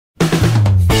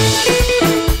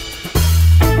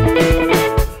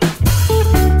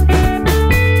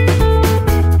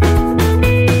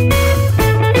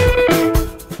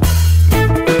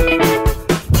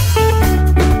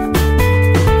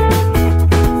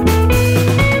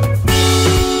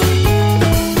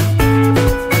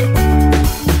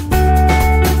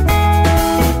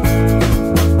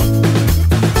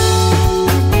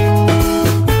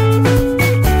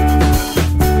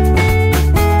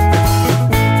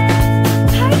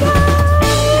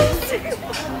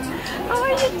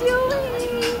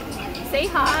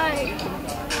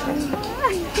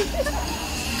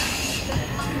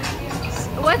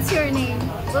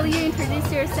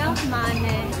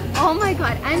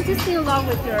I'm just in love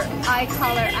with your eye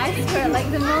color. I swear,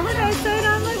 like the moment I saw it,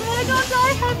 I'm like, oh my god,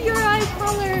 I have your eye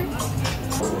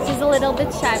color. She's a little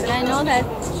bit shy, but I know that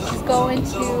she's going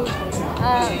to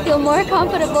feel more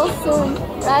comfortable soon,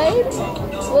 right?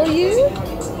 Will you?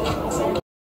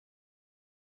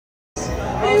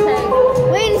 Okay.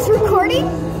 Wait, it's recording?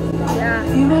 Yeah.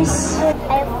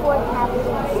 I have 4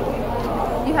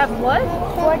 cavities. You have what?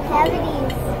 4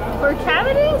 cavities. 4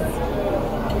 cavities?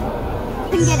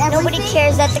 Nobody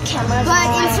cares that the camera's on.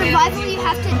 But in survival, you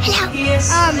have to.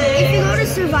 If you go to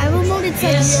survival mode, it's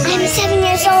like. I'm 7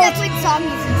 years old. Except with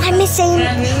zombies. I'm missing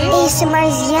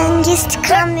ASMR's youngest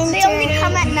commenter. They only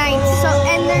come at night. So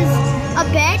and there's a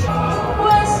bed.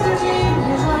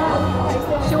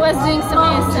 She was doing some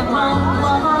ASMR.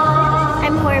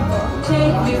 I'm horrible.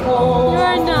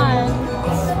 You're not.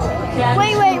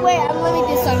 Wait. I'm really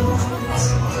good song.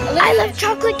 I love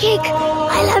chocolate cake.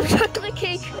 I love chocolate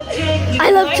cake.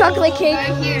 I love chocolate cake.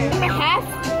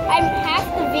 I'm half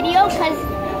the video because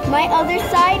my other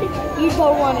side you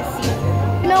don't want to see.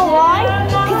 You know why?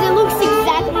 Because it looks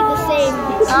exactly the same.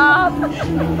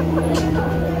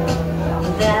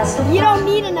 You don't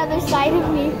need another side of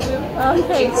me.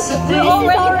 Okay. We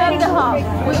already have the house.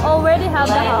 We already have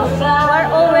the house. We're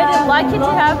already lucky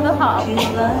to have the house.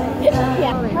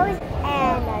 Yeah. How is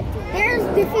Anna doing? There's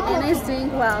difficulty. Anna is doing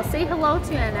well. Say hello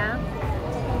to Anna.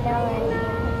 Hello.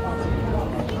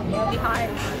 Hi.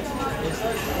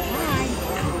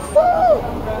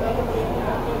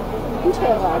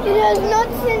 It has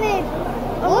nuts in it.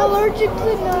 I'm allergic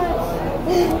to nuts.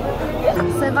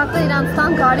 Sevak'la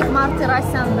İran'dan garip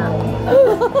martirasyanlar.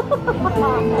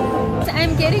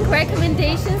 I'm getting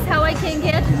recommendations how I can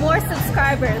get more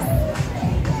subscribers.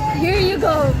 Here you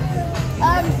go.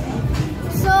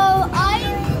 So I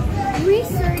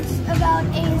researched about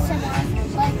ASMR.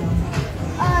 Like,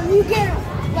 you get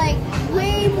like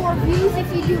way more views if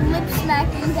you do lip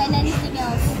smacking than anything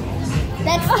else.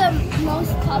 That's the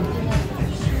most popular.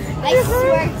 I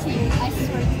swear to you. I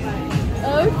swear to you.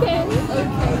 Okay.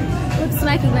 Lip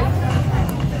smacking like.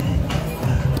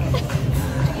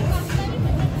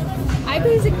 I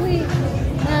basically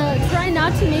try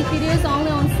not to make videos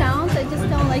only on sounds. I just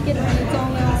don't like it when it's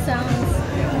only on sounds.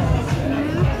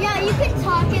 Yeah, you can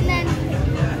talk and then,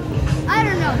 I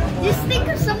don't know, just think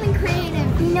of something creative.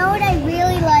 You know what I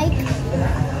really like?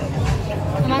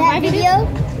 That video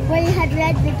where you had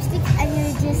red lipstick and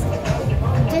you just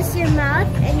your mouth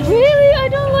and you Really? I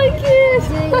don't like it.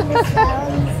 doing the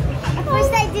sounds. At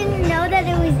first I didn't know that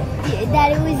it was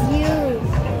you.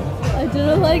 I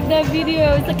didn't like that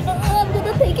video. It's like, oh, I'm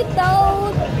gonna take it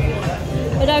down.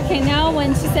 But okay, now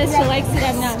when she says she likes it,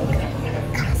 I'm not.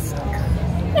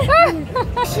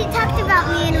 She talked about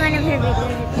me in one of her videos.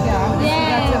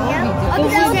 Yeah. Okay,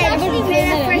 that was actually the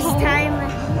first time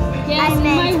I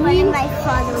met one of my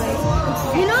followers.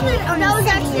 You know that was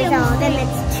actually then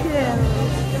it's true.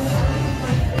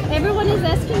 Everyone is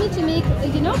asking me to make,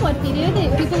 you know what video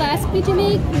people ask me to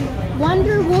make?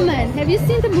 Wonder Woman. Have you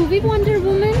seen the movie Wonder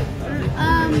Woman?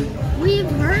 We've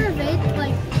heard of it,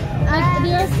 like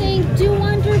they are saying do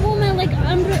Wonder Woman like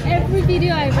under every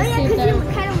video I ever seen. Because you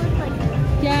kind of look like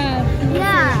it. Yeah.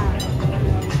 Yeah.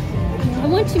 I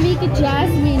want to make a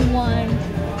Jasmine one.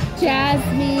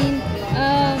 Jasmine.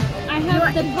 I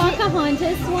have the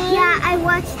Pocahontas one. Yeah, I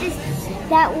watched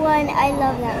that one. I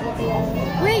love that video.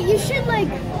 Wait, you should like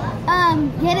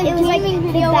get a gaming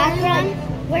video. The background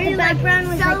where you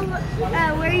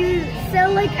where you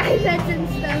sell like iPads and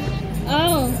stuff.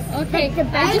 Oh, okay. Like the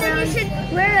background. And then you should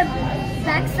wear a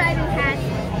backside hat.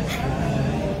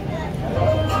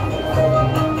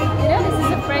 Yeah, this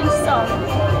is a French song.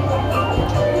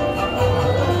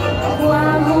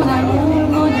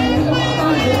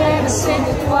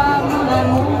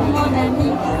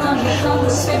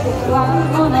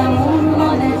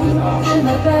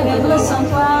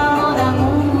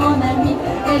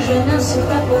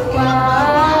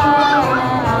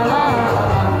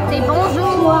 Say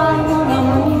bonjour.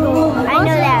 I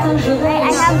know that.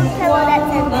 I have a pillow that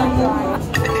says bonjour.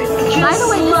 By the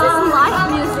way, this is live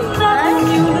music, right?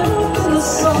 There's a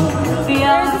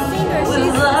singer,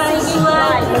 she's singing live. It's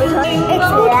live.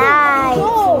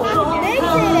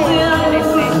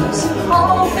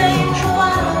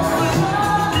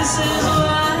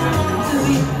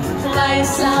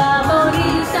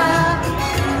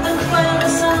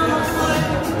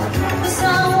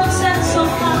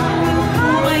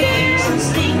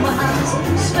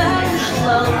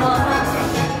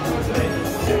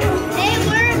 Hey,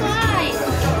 where am I?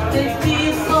 There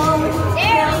we go.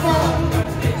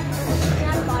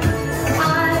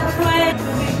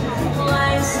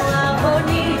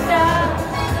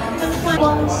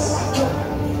 Once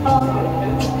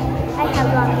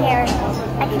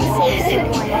can save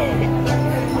someone.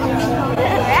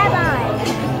 Rabbi.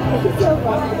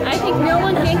 I think no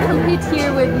one can compete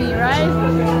here with me, right?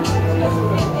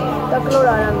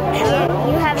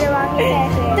 You have the longest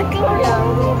hair.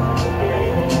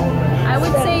 I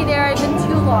would say they're even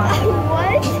too long.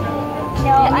 What?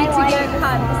 No, I need to get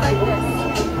cut just like this.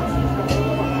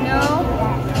 No?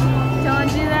 Don't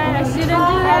do that. I shouldn't do I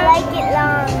that. like it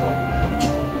long.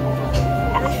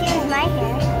 I wish it was my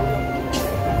hair.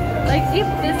 Like if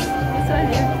this one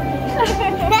here.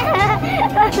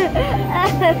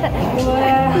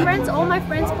 Friends, all my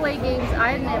friends play games.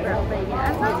 I never play games.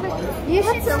 I thought like, you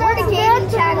should start a gaming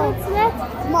channel.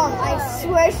 Mom, I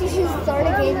swear she should start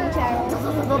a gaming channel.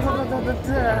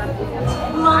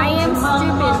 I am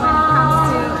stupid when it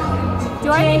comes to. Do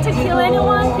I need to kill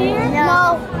anyone here?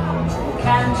 No.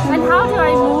 And how do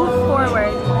I move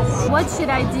forward? What should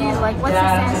I do? Like, what's the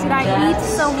sense? Should I eat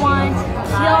someone?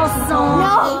 Kill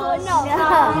someone?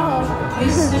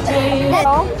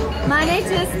 No. Mane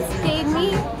just gave me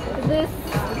this.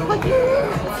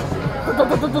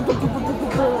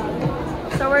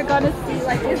 So we're gonna see.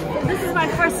 Like, this is my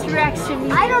first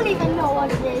reaction. I don't even know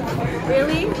what it is.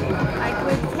 Really? Like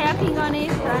with tapping on it.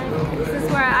 This is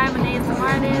where I'm an ASMR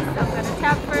artist. I'm gonna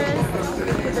tap first.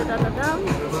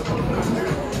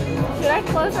 Should I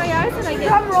close my eyes and I get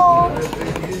Drum roll.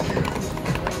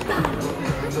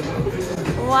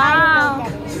 Wow.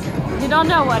 You don't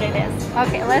know what it is.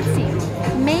 Okay, let's see.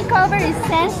 Makeover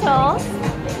essentials.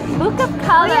 Book of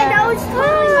color. Oh yeah, that was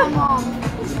totally my mom.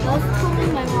 That was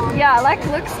totally my mom. Yeah, like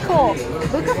looks cool.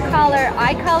 Book of color,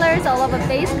 eye colors, all over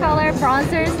face color,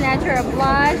 bronzers, natural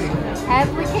blush,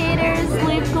 applicators,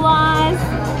 lip gloss.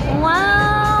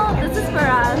 Wow, this is for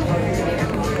us.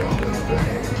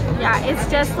 Yeah, it's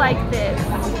just like this.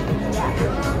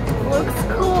 Yeah. Looks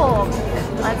cool.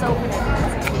 Let's open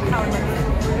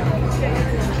it.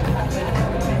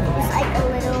 It's like a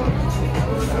little.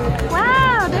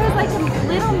 Wow, there's like a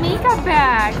little makeup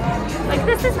bag. Like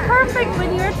this is perfect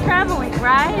when you're traveling,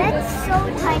 right? That's so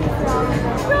tiny for all of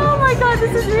us. Oh my god,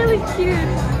 this is really cute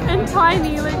and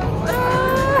tiny. Like,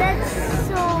 That's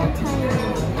so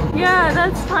tiny. yeah,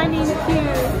 that's tiny and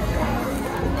cute.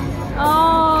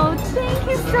 Oh, thank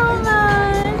you so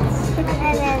much.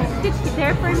 And then Did she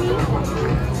there for me?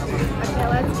 Okay,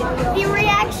 let's go. the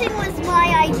reaction was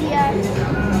my idea.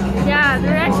 Yeah, the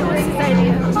reaction was his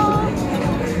idea. Oh,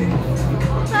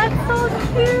 that's so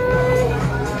cute.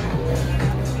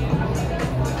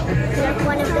 Like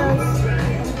one of those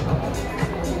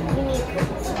unique.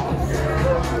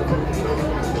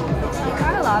 I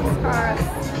love scarves.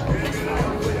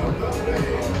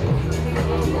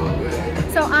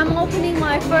 So I'm opening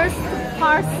my first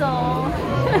parcel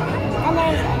And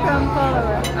there's from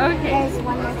Polaroid. Okay, there's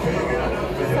one more thing.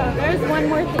 so there's one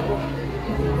more thing.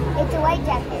 It's a white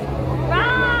jacket.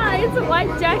 Ah, it's a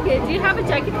white jacket. Do you have a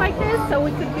jacket like this so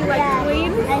we could be like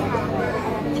twins? I have one.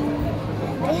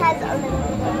 It has a little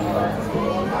bit of.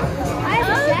 I have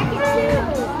a jacket too.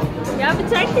 You have a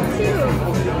jacket too.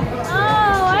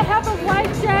 Oh, I have a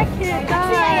white jacket,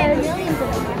 Actually, I have guys. millions of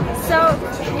them. So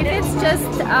if it's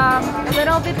just a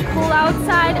little bit cool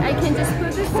outside, I can just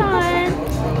put this on,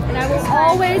 and I will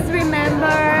always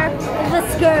remember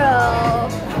this girl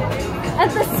at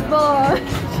the sport.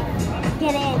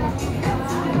 Get in.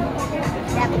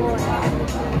 That boy.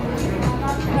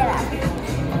 Get up.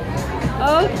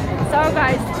 Okay, so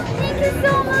guys, thank you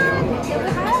so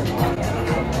much.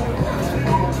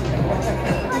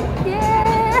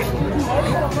 Yeah.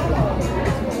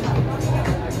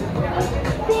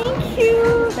 Thank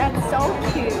you. That's so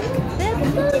cute.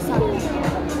 That's so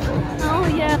cute. Oh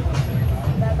yeah.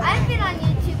 I've been on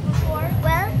YouTube before.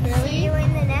 Well, see you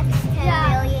in the next 10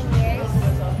 million years.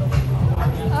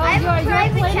 Oh, I have a you're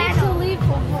private planning channel. to live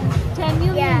for 10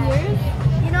 million years?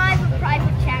 You know, I have a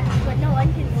private channel, but no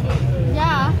one can see it.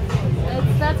 Yeah.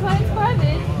 That's why it's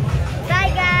private.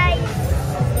 Bye, guys.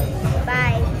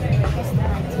 Bye.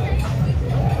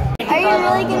 Are you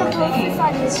really going to post this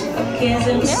on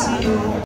YouTube? Yeah.